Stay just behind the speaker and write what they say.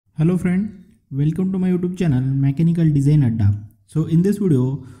Hello friend, welcome to my YouTube channel Mechanical Design Adda. So in this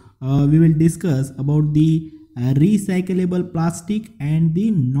video we will discuss about the recyclable plastic and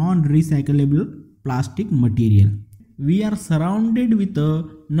the non-recyclable plastic material. We are surrounded with a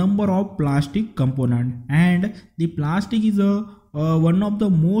number of plastic components, and the plastic is one of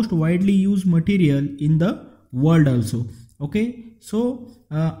the most widely used material in the world also. Okay, so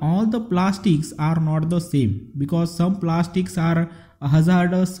all the plastics are not the same, because some plastics are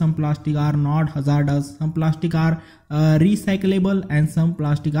hazardous, some plastic are not hazardous, some plastic are recyclable, and some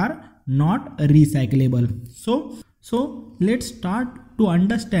plastic are not recyclable. So let's start to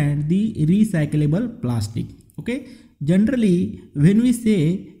understand the recyclable plastic. Okay, generally when we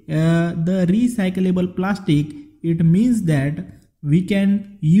say the recyclable plastic, it means that we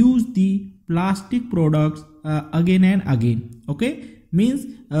can use the plastic products again and again. Okay, means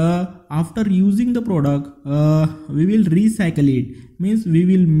after using the product we will recycle it, means we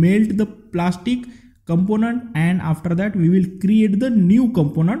will melt the plastic component, and after that we will create the new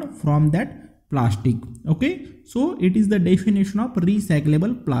component from that plastic. Okay, so it is the definition of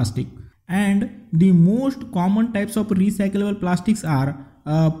recyclable plastic. And the most common types of recyclable plastics are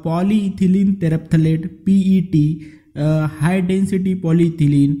polyethylene terephthalate, PET, high density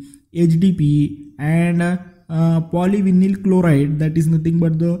polyethylene, HDPE, and polyvinyl chloride, that is nothing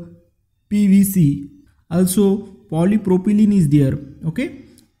but the PVC. Also polypropylene is there. Okay,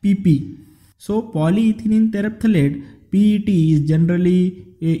 PP. So polyethylene terephthalate, PET, is generally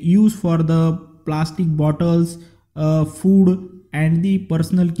used for the plastic bottles, food and the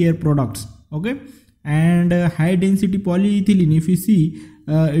personal care products. Okay, and high density polyethylene, if you see,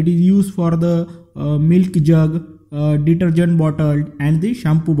 it is used for the milk jug, detergent bottle and the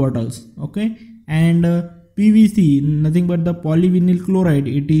shampoo bottles. Okay, and PVC, nothing but the polyvinyl chloride,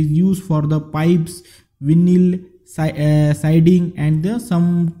 it is used for the pipes, vinyl siding, and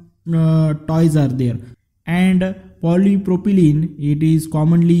some toys are there. And polypropylene, it is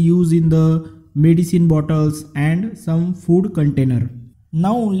commonly used in the medicine bottles and some food container.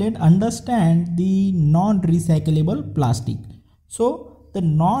 Now let's understand the non-recyclable plastic. So the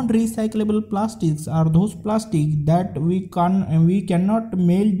non-recyclable plastics are those plastics that we cannot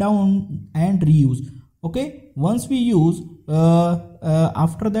melt down and reuse. Okay, once we use,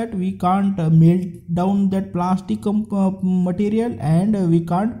 after that we can't melt down that plastic material, and we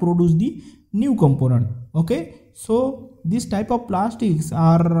can't produce the new component. Okay, so this type of plastics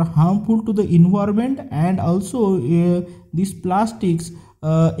are harmful to the environment, and also these plastics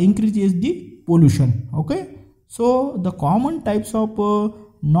increases the pollution. Okay, so the common types of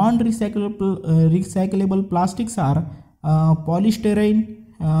non-recyclable plastics are polystyrene,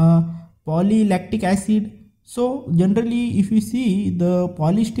 polylactic acid. So generally if you see, the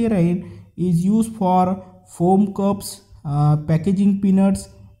polystyrene is used for foam cups, packaging peanuts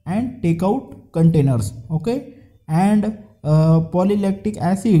and takeout containers. Okay, and polylactic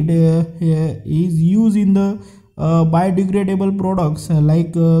acid is used in the biodegradable products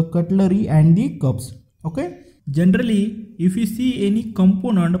like cutlery and the cups. Okay, generally if you see any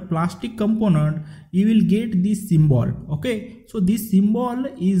component, plastic component, you will get this symbol. Okay, so this symbol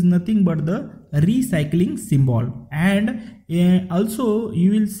is nothing but the recycling symbol, and also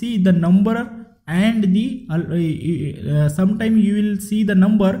you will see the number, and the sometime you will see the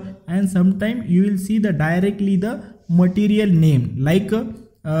number, and sometime you will see the directly the material name, like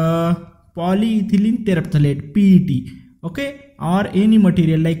polyethylene terephthalate, PET. Okay, or any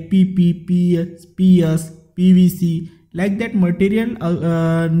material like PP, PS, PVC, like that material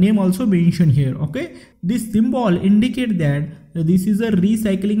name also mentioned here. Okay, this symbol indicate that this is a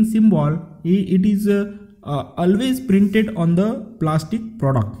recycling symbol. It is always printed on the plastic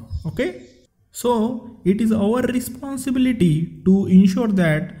product. Okay, so it is our responsibility to ensure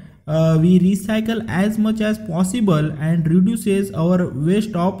that we recycle as much as possible and reduces our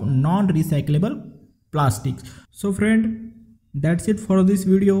waste of non-recyclable plastics. So friend, that's it for this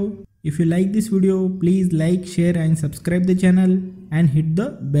video. If you like this video, please like, share and subscribe the channel and hit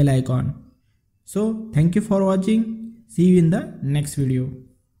the bell icon. So thank you for watching. See you in the next video.